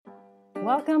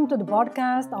Welcome to the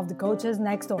podcast of the Coaches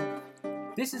Next Door.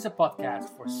 This is a podcast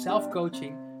for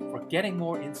self-coaching, for getting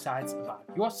more insights about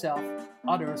yourself,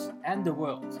 others, and the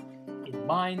world in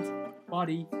mind,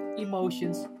 body,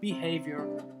 emotions, behavior,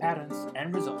 patterns,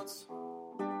 and results.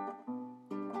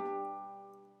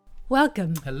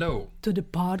 Welcome Hello to the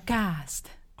podcast.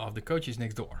 of the Coaches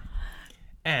Next Door.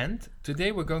 And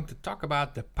today we're going to talk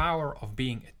about the power of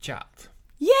being a child.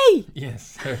 Yay!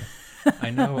 Yes,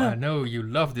 I know you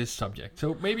love this subject.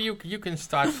 So maybe you can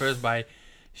start first by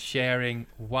sharing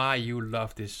why you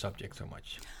love this subject so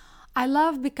much. I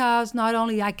love because not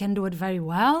only I can do it very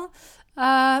well,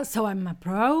 so I'm a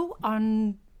pro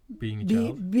on Being a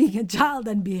child. being a child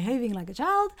and behaving like a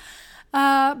child,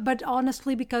 but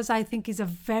honestly because I think it's a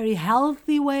very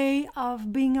healthy way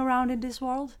of being around in this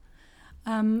world.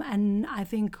 And I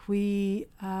think we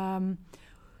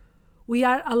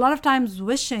are a lot of times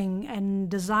wishing and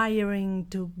desiring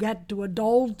to get to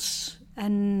adults,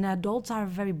 and adults are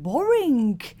very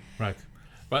boring. Right.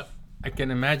 But I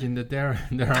can imagine that there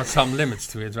are some limits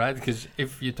to it, right? Because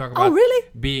if you talk about really?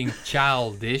 being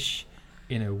childish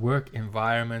in a work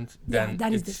environment, Yeah, then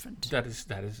that is it's- different. That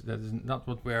is not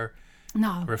what we're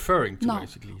No, referring to, no.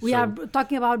 basically. We So- are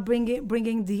talking about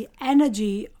bringing the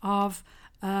energy of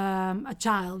a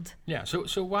child. Yeah.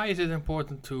 So why is it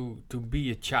important to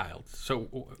be a child? So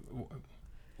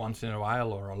once in a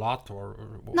while, or a lot, or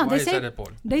No, why they is say that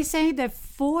important? they say that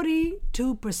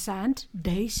 42%.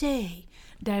 They say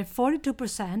that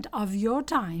 42% of your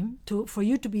time for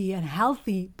you to be a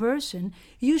healthy person,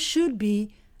 you should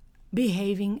be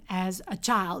behaving as a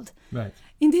child. Right.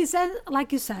 In this sense,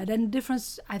 like you said, and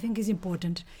difference I think is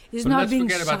important. It's But not let's being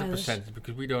forget about the childish. percentage,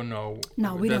 because we don't know.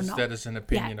 No, we don't know. That is an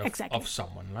opinion Yeah, exactly. of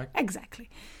someone, right? Exactly.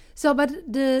 So, but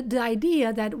the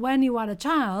idea that when you are a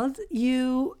child,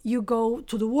 you go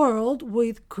to the world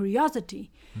with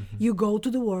curiosity. Mm-hmm. You go to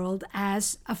the world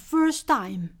as a first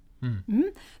time.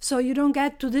 So you don't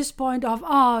get to this point of,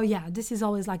 oh yeah, this is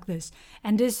always like this,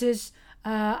 and this is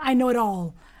I know it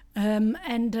all,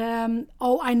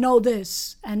 oh, I know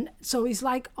this, and so it's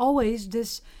like always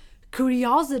this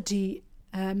curiosity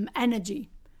energy.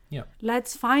 Yeah.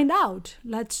 Let's find out.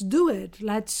 Let's do it.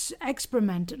 Let's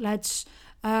experiment. Let's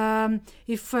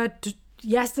if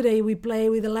yesterday we play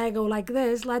with a Lego like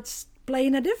this, let's play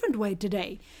in a different way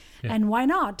today. Yeah. And why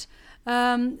not?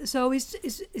 So it's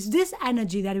this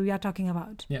energy that we are talking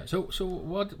about. Yeah. So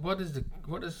what is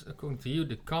according to you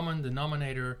the common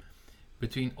denominator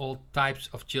between all types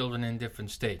of children in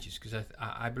different stages? Because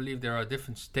I believe there are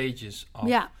different stages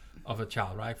of a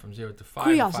child, right? From 0 to 5, 5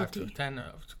 Curiosity. to 10.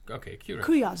 Okay,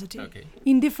 Curiosity. Okay.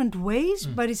 In different ways,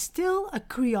 but it's still a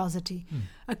curiosity.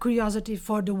 A curiosity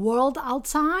for the world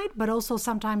outside, but also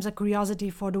sometimes a curiosity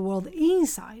for the world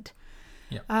inside.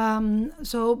 Yeah.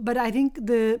 But I think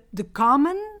the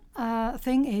common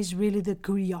thing is really the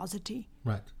curiosity.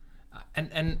 Right.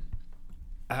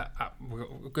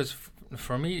 Because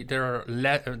for me there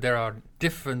are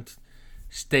different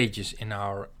stages in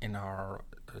our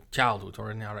childhood,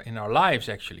 or in our lives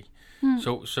actually.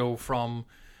 So from,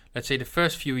 let's say, the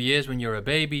first few years when you're a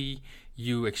baby,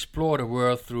 you explore the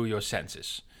world through your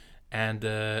senses, and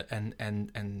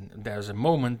there's a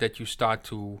moment that you start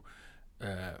to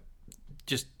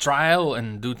just trial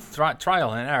and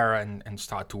error and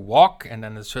start to walk, and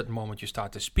then at a certain moment you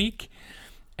start to speak,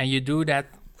 and you do that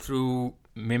through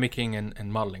mimicking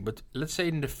and modeling. But let's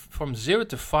say from 0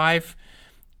 to 5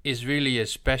 is really a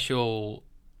special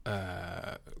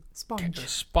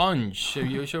sponge. So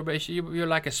you're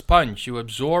like a sponge. You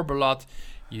absorb a lot.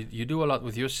 You do a lot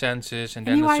with your senses, and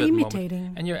then you at a are certain imitating.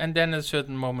 moment, and then at a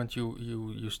certain moment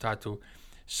you start to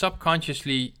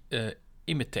subconsciously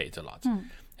imitate a lot.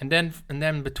 And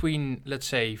then between, let's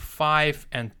say, 5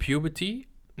 and puberty.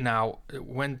 Now,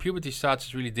 when puberty starts,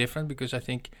 it's really different, because I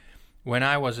think when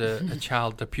I was a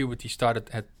child, the puberty started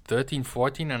at 13,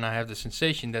 14, and I have the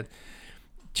sensation that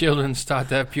children start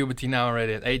to have puberty now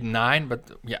already at 8, 9.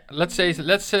 But yeah, let's say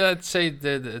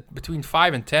the between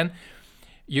 5 and 10,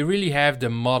 you really have the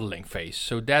modeling phase.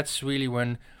 So that's really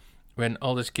when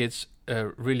all these kids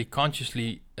really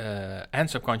consciously and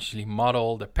subconsciously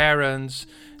model the parents,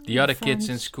 the other kids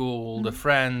in school, the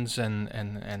friends, and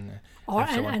so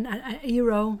on. a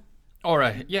hero. Or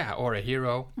a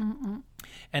hero.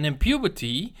 And in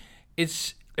puberty,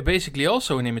 it's basically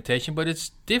also an imitation, but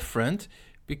it's different,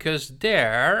 because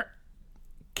there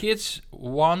kids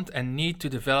want and need to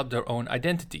develop their own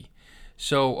identity.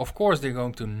 So of course they're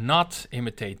going to not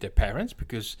imitate their parents,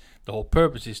 because the whole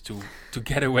purpose is to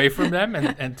get away from them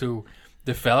and to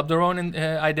develop their own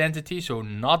identity. So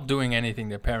not doing anything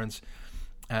their parents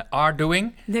are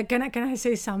doing. Can I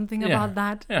say something about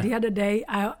that? Yeah. The other day,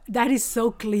 that is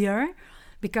so clear.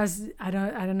 because I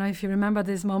don't know if you remember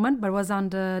this moment, but it was on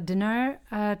the dinner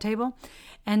table,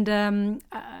 and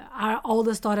our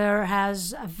oldest daughter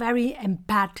has a very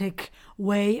empathic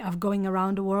way of going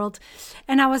around the world,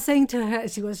 and I was saying to her,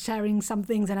 she was sharing some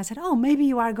things, and I said, "Oh, maybe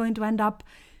you are going to end up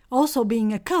also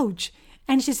being a coach."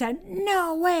 And she said,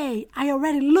 "No way, I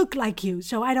already look like you,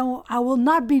 so I will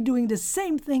not be doing the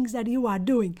same things that you are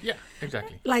doing." Yeah,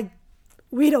 exactly. Like,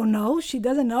 we don't know, she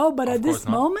doesn't know, but at this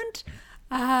moment,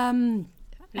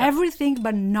 everything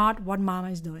but not what mama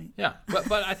is doing. Yeah, but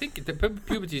I think the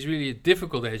puberty is really a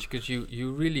difficult age because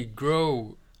you really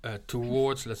grow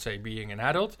towards, let's say, being an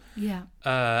adult. Yeah.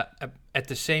 At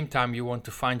the same time, you want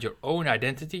to find your own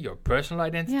identity, your personal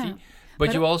identity. Yeah.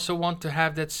 But you also want to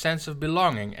have that sense of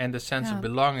belonging. And the sense of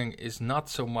belonging is not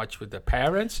so much with the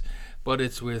parents, but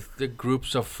it's with the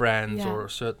groups of friends or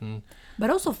certain...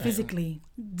 But also physically.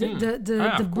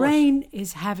 The brain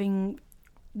is having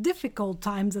difficult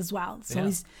times as well.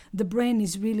 So the brain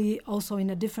is really also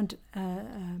in a different...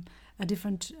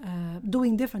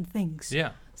 doing different things.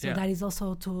 Yeah. So that is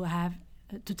also to have...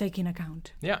 to take in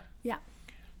account. Yeah. Yeah.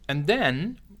 And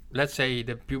then... Let's say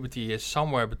the puberty is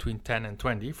somewhere between 10 and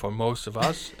 20 for most of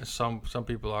us. Some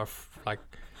people are like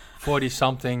 40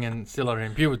 something and still are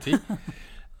in puberty.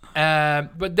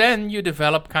 But then you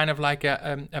develop kind of like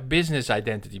a business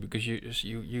identity because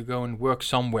you go and work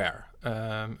somewhere.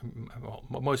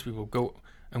 Most people go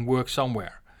and work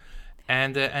somewhere,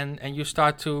 and you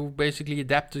start to basically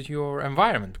adapt to your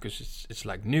environment because it's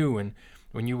like new. And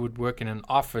when you would work in an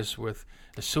office with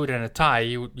a suit and a tie,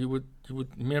 you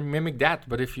would mimic that.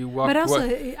 But if you walk... But also,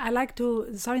 I like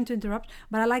to... Sorry to interrupt,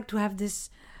 but I like to have this...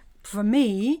 For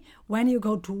me, when you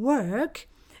go to work,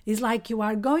 it's like you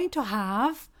are going to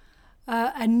have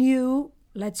a new,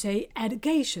 let's say,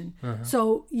 education. Uh-huh.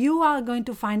 So you are going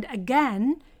to find,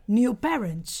 again, new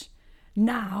parents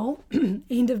now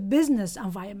in the business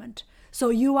environment. So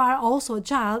you are also a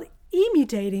child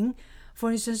imitating,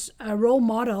 for instance, a role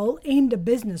model in the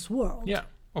business world. Yeah,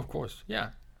 of course, yeah.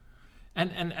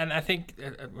 And I think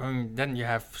then you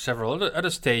have several other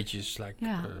stages. Like,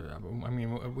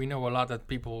 we know a lot that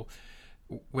people,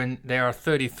 when they are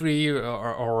 33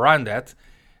 or around that,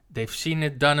 they've seen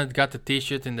it, done it, got the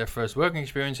T-shirt in their first working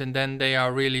experience, and then they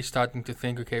are really starting to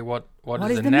think, okay, what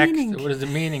is the next? Meaning? What is the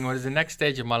meaning? What is the next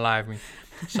stage of my life? I mean,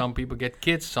 some people get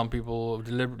kids, some people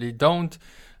deliberately don't.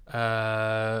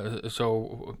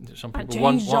 So some people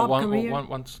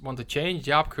want to change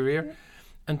job, career.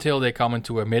 Until they come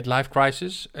into a midlife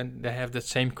crisis and they have that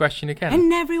same question again.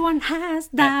 And everyone has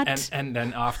that. And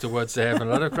then afterwards they have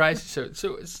another crisis.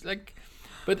 So it's like,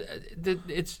 but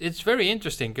it's very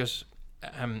interesting because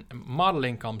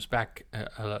modeling comes back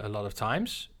a lot of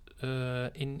times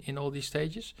in all these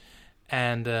stages,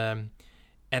 and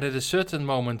at a certain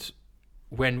moment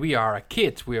when we are a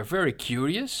kid, we are very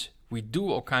curious. We do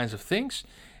all kinds of things,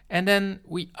 and then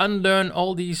we unlearn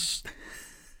all these.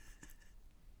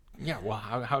 Yeah, well,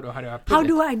 how do I put it? How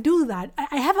do I do that?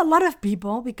 I have a lot of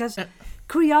people because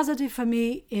curiosity for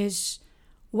me is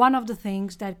one of the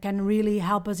things that can really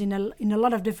help us in a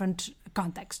lot of different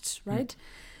contexts, right?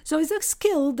 So it's a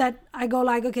skill that I go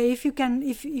like, okay, if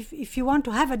you want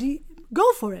to have it,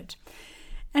 go for it.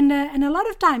 And a lot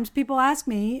of times people ask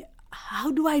me,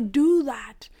 how do I do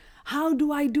that? How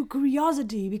do I do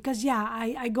curiosity? Because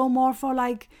I go more for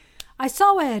like, I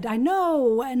saw it, I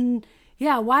know, and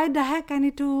yeah, why the heck I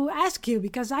need to ask you?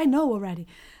 Because I know already.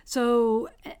 So,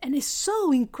 and it's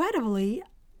so incredibly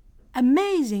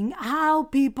amazing how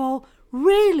people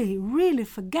really, really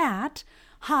forget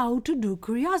how to do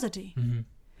curiosity. Mm-hmm.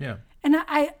 Yeah. And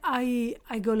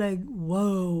I go like,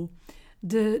 whoa,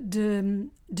 the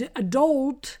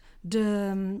adult,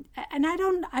 and I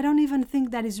don't even think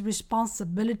that is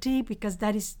responsibility because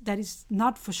that is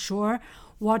not for sure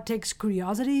what takes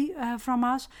curiosity from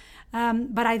us.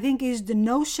 But I think is the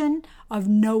notion of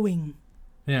knowing.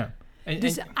 Yeah.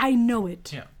 I know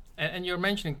it. Yeah. And you're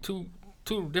mentioning two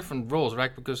different roles,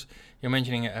 right? Because you're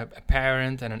mentioning a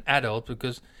parent and an adult,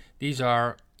 because these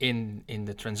are in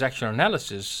the transactional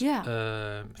analysis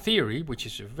theory, which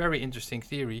is a very interesting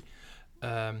theory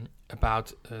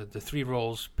about the three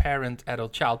roles: parent,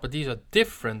 adult, child. But these are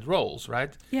different roles,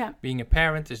 right? Yeah. Being a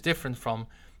parent is different from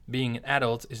being an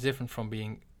adult, is different from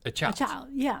being a child. A child,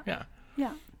 yeah. Yeah.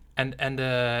 Yeah. And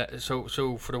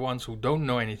so for the ones who don't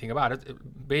know anything about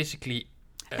it, basically...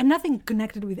 and nothing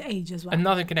connected with age as well. And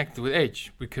nothing connected with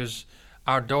age, because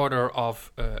our daughter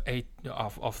of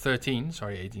 13,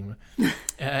 sorry, 18,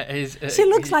 is... she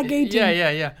looks like 18.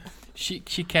 Yeah.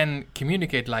 She can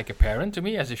communicate like a parent to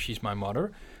me, as if she's my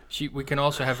mother. we can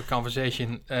also have a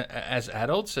conversation as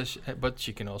adults, but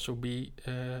she can also be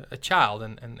a child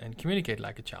and communicate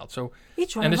like a child. So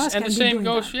each one of us can the be same doing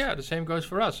goes. that. Yeah, the same goes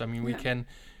for us. I mean, we can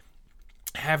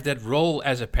have that role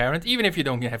as a parent, even if you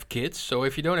don't have kids. So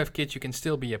if you don't have kids, you can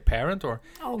still be a parent or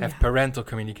have parental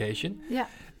communication. Yeah.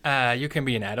 You can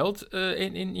be an adult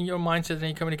in your mindset and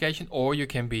in communication, or you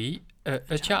can be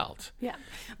a child. Yeah.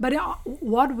 But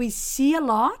what we see a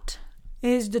lot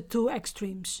is the two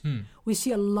extremes. We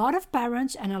see a lot of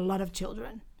parents and a lot of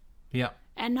children. Yeah.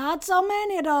 And not so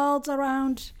many adults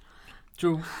around.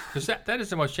 True. Because that is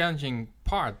the most challenging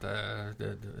part,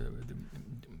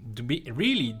 to be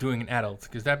really doing an adult,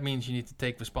 because that means you need to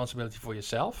take responsibility for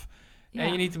yourself, and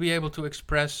you need to be able to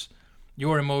express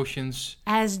your emotions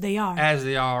as they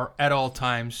are at all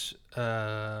times,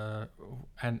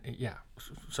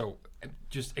 so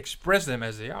just express them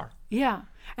as they are. Yeah.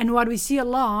 And what we see a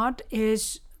lot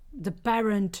is the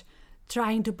parent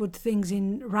trying to put things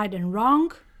in right and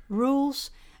wrong rules,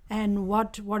 and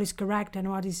what is correct and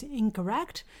what is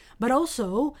incorrect, but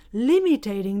also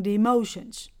limiting the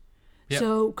emotions. Yeah.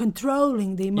 So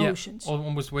controlling the emotions. Yeah,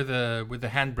 almost with the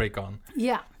handbrake on.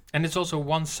 Yeah. And it's also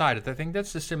one-sided. I think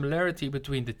that's the similarity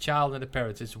between the child and the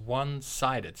parents. It's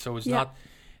one-sided. So it's not.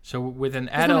 So with an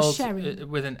adult,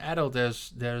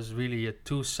 there's really a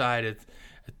two-sided,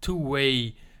 a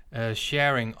two-way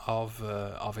sharing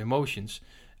of emotions,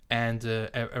 and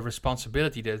a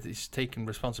responsibility that is taking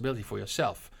responsibility for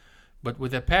yourself. But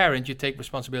with a parent, you take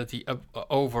responsibility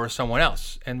over someone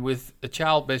else, and with a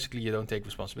child, basically, you don't take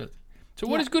responsibility. So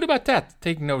what is good about that,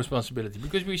 taking no responsibility?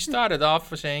 Because we started off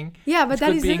for saying but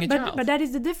that is being a child. But that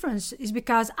is the difference, is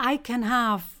because I can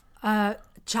have a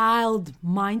child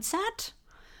mindset,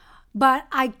 but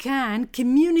I can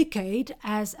communicate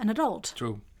as an adult.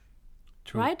 True.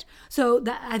 Right? So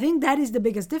I think that is the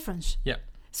biggest difference. Yeah.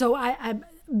 So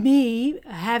me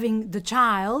having the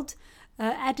child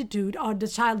attitude or the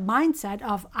child mindset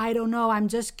of, I don't know, I'm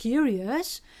just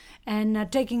curious,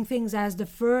 and taking things as the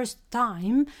first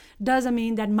time, doesn't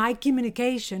mean that my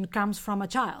communication comes from a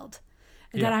child.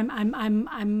 That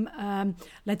I'm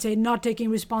let's say, not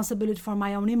taking responsibility for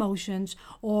my own emotions,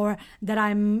 or that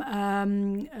I'm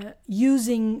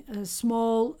using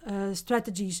small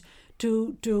strategies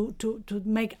to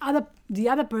make the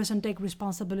other person take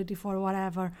responsibility for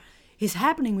whatever is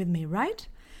happening with me, right?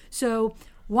 So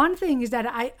one thing is that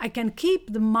I can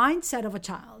keep the mindset of a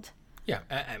child. Yeah,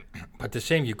 but the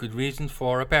same you could reason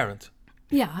for a parent.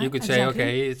 Yeah, you could say,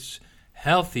 okay, it's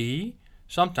healthy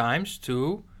sometimes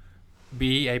to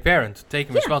be a parent,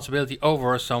 taking responsibility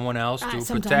over someone else to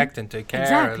protect and take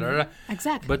care.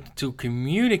 Exactly. But to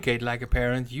communicate like a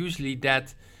parent, usually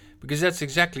because that's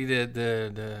exactly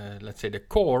the let's say the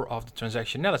core of the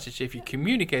transaction analysis. If you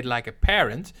communicate like a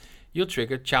parent, you'll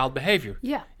trigger child behavior.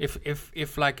 Yeah.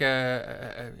 If like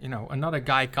another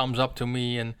guy comes up to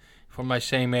me and from my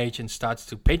same age and starts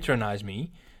to patronize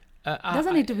me.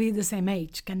 Doesn't need to be the same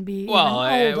age. Can be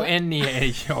any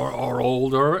age or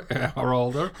older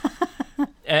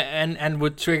and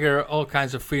would trigger all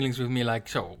kinds of feelings with me, like,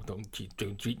 so don't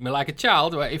treat me like a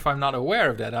child. Well, if I'm not aware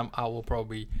of that, I will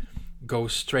probably go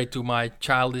straight to my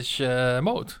childish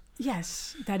mode.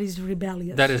 Yes, that is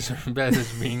rebellious. That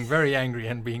is being very angry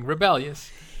and being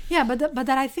rebellious. Yeah, but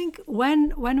that I think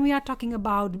when we are talking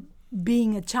about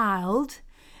being a child,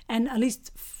 and at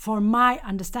least for my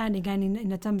understanding, and in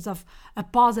the terms of a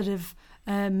positive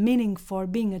meaning for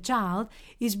being a child,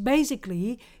 is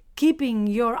basically keeping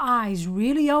your eyes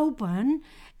really open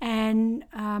and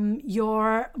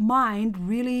your mind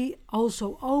really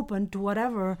also open to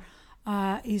whatever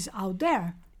is out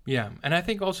there. Yeah, and I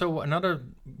think also another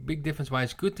big difference why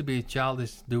it's good to be a child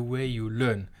is the way you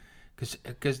learn.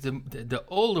 Because the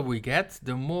older we get,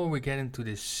 the more we get into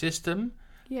this system,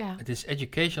 this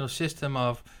educational system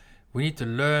of we need to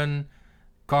learn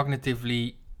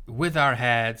cognitively with our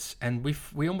heads, and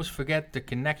we almost forget the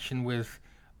connection with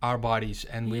our bodies,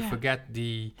 and we forget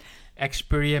the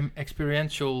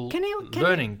experiential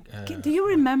learning. Do you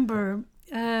remember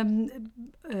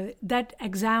that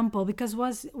example? Because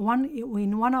was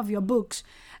in one of your books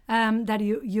that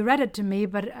you read it to me,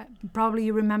 but probably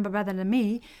you remember better than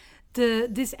me.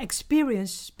 This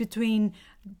experience between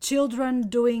children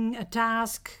doing a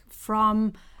task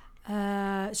from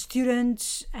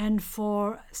students, and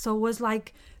so it was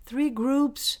like 3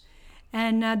 groups,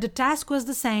 and the task was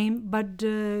the same, but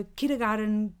the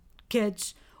kindergarten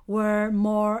kids were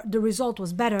more, the result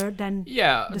was better than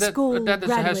the school graduated.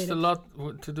 That has a lot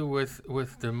to do with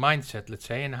the mindset, let's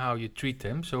say, and how you treat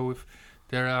them. So if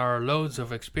there are loads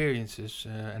of experiences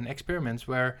and experiments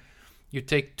where you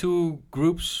take 2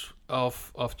 groups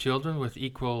of children with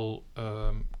equal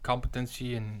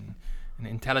competency and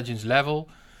intelligence level,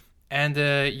 and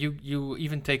you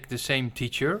even take the same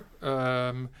teacher,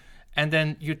 and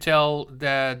then you tell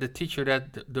the teacher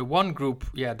that the one group,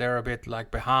 they're a bit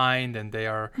like behind and they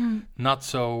are not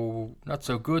so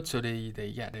good, so they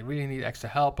really need extra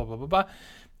help, blah blah blah blah.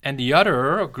 And the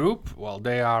other group, well,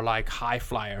 they are like high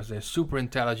flyers. They're super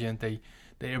intelligent.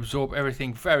 They absorb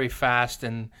everything very fast,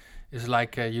 and it's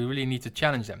like you really need to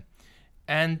challenge them.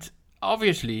 And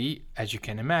obviously, as you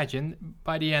can imagine,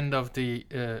 by the end of the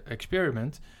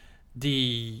experiment,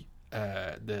 the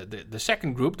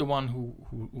second group, the one who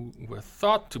were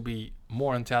thought to be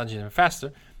more intelligent and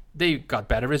faster, they got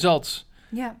better results.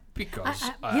 Yeah.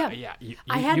 Because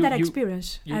I had that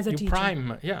experience as a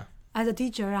teacher. As a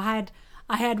teacher,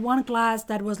 I had one class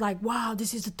that was like, wow,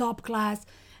 this is the top class,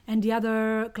 and the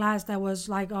other class that was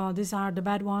like, oh, these are the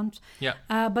bad ones. Yeah.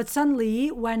 But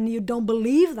suddenly, when you don't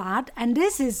believe that, and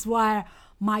this is where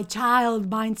my child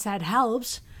mindset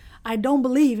helps, I don't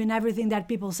believe in everything that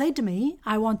people say to me.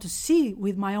 I want to see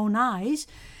with my own eyes.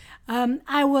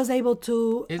 I was able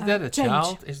to Is that a change.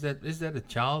 child? Is that a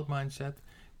child mindset?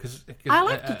 Because I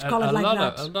like to call it like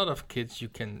that. A lot of kids, you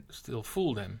can still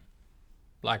fool them,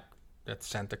 like that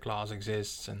Santa Claus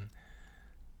exists, and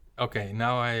okay,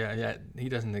 now he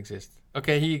doesn't exist.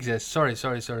 Okay, he exists. Sorry.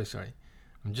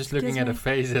 I'm just looking at a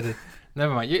face at it.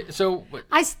 Never mind.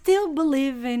 I still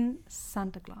believe in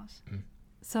Santa Claus.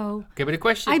 So okay, but the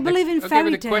question, I believe in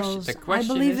fairy tales. I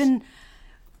believe in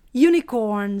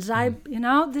unicorns.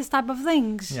 This type of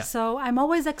things. Yeah. So I'm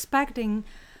always expecting.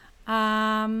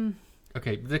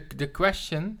 Okay, the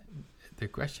question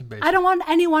basically. I don't want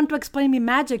anyone to explain me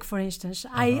magic, for instance.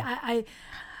 I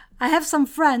have some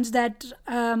friends that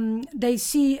they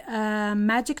see a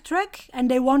magic trick and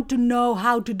they want to know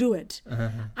how to do it.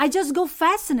 I just go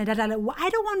fascinated. I don't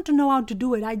want to know how to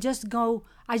do it. I just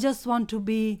want to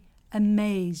be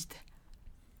amazed.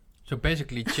 So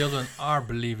basically, children are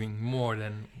believing more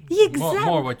than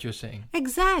more what you're saying.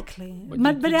 Exactly. But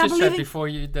you just said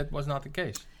before that was not the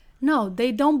case. No,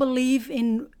 they don't believe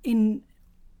in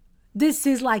this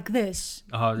is like this.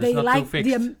 Oh, it's not too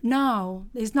fixed. No,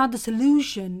 it's not the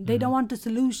solution. They don't want the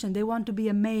solution. They want to be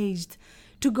amazed,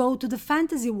 to go to the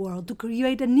fantasy world, to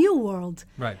create a new world.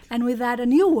 Right. And with that, a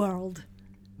new world.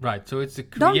 Right. So it's the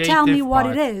creative Don't tell me what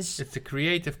part. it is. It's the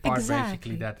creative part,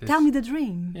 basically. That is. Tell me the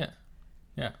dream.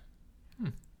 Yeah.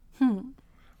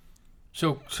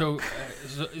 So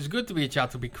it's good to be a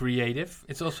child, to be creative.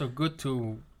 It's also good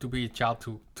to be a child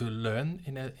to learn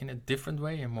in a different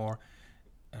way, a more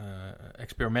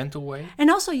experimental way. And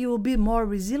also you will be more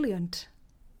resilient.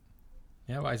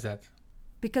 Yeah, why is that?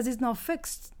 Because it's not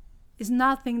fixed. It's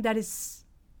nothing that is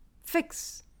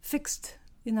fixed,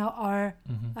 or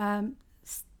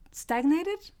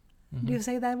stagnated. Do you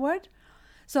say that word?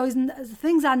 So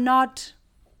things are not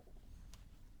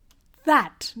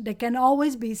that. They can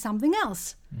always be something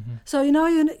else. So you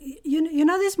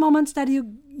know these moments that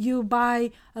you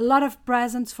buy a lot of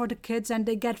presents for the kids and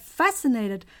they get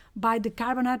fascinated by the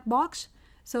carbonite box.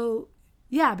 So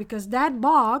because that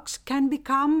box can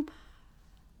become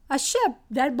a ship,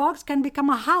 that box can become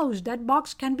a house, that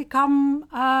box can become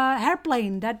a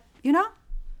airplane, that an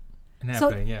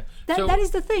airplane. That is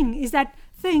the thing, is that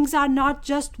things are not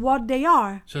just what they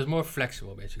are. So it's more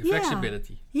flexible, basically.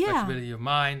 Flexibility. Flexibility of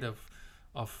mind,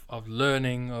 of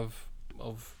learning, of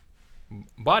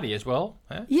body as well.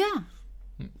 Eh? Yeah.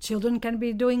 Children can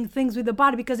be doing things with the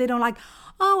body because they don't like,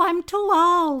 oh, I'm too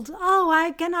old. Oh,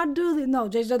 I cannot do this. No,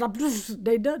 they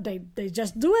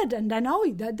just do it, and then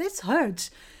this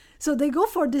hurts. So they go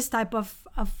for this type of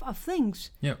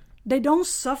things. Yeah. They don't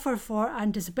suffer for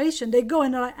anticipation. They go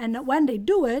and when they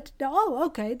do it,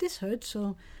 okay, this hurts,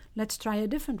 so let's try a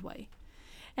different way.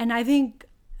 And I think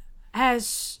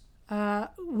as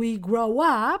we grow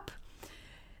up,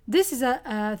 this is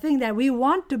a thing that we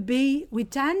want to be. We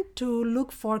tend to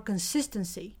look for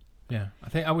consistency. Yeah,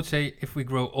 I would say if we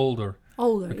grow older.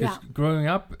 Because growing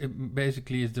up, it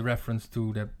basically is the reference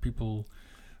to that people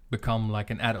become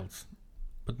like an adult.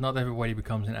 But not everybody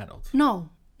becomes an adult. No.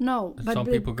 But some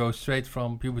people go straight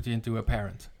from puberty into a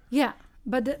parent. Yeah,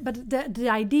 but the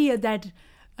idea that,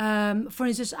 for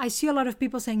instance, I see a lot of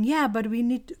people saying, but we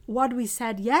need, what we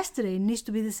said yesterday needs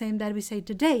to be the same that we say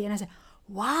today. And I say,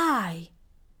 why?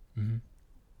 Mm-hmm.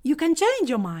 You can change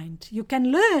your mind. You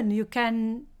can learn. You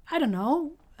can,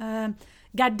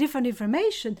 get different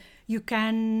information. You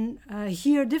can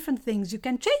hear different things. You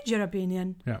can change your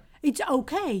opinion. Yeah. It's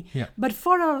okay. Yeah. But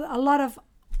for a lot of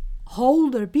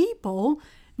older people,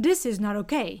 this is not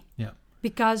okay. Yeah.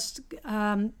 because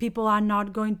people are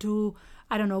not going to,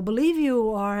 I don't know, believe you,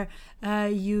 or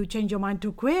you change your mind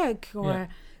too quick, or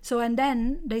so, and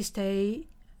then they stay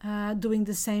doing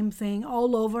the same thing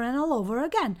all over and all over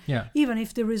again, even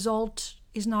if the result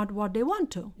is not what they want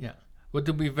to. Yeah. But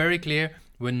to be very clear,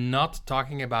 we're not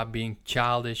talking about being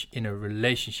childish in a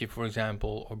relationship, for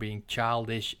example, or being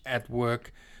childish at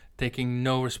work, taking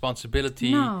no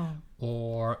responsibility,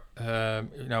 or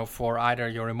for either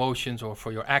your emotions or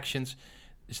for your actions.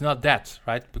 It's not that,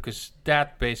 right? Because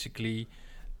that basically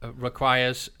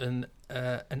requires an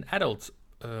adult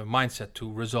mindset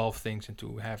to resolve things and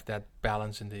to have that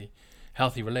balance in the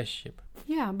healthy relationship.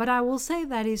 Yeah, but I will say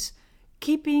that is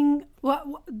keeping,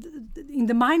 in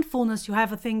the mindfulness you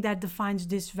have a thing that defines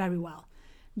this very well.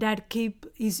 That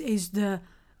is the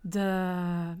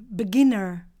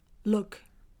beginner look.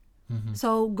 Mm-hmm.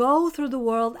 So go through the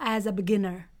world as a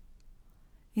beginner.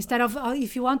 Instead of,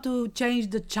 if you want to change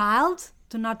the child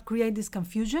to not create this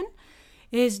confusion,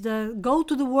 is the go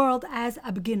to the world as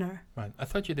a beginner. Right. I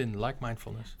thought you didn't like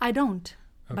mindfulness. I don't.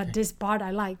 Okay. But this part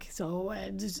I like. So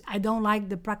I don't like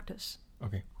the practice.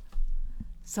 Okay.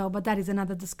 So, but that is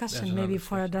another discussion, maybe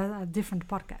for a different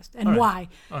podcast. And right. Why?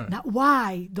 Right. Now,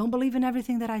 why? Don't believe in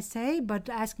everything that I say, but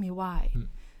ask me why.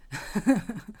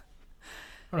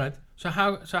 All right. So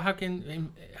how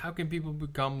can people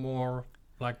become more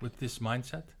like with this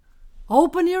mindset?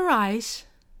 Open your eyes.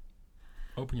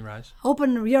 Open your eyes.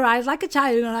 Open your eyes like a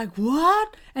child. You're like,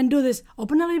 what? And do this.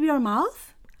 Open a little bit your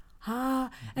mouth.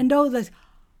 And do this.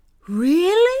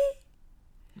 Really?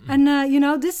 And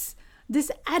this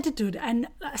attitude, and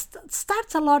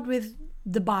starts a lot with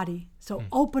the body. So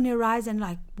open your eyes and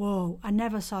like, whoa, I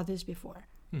never saw this before.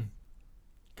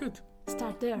 Good.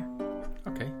 Start there.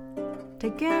 Okay.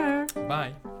 Take care.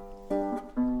 Bye.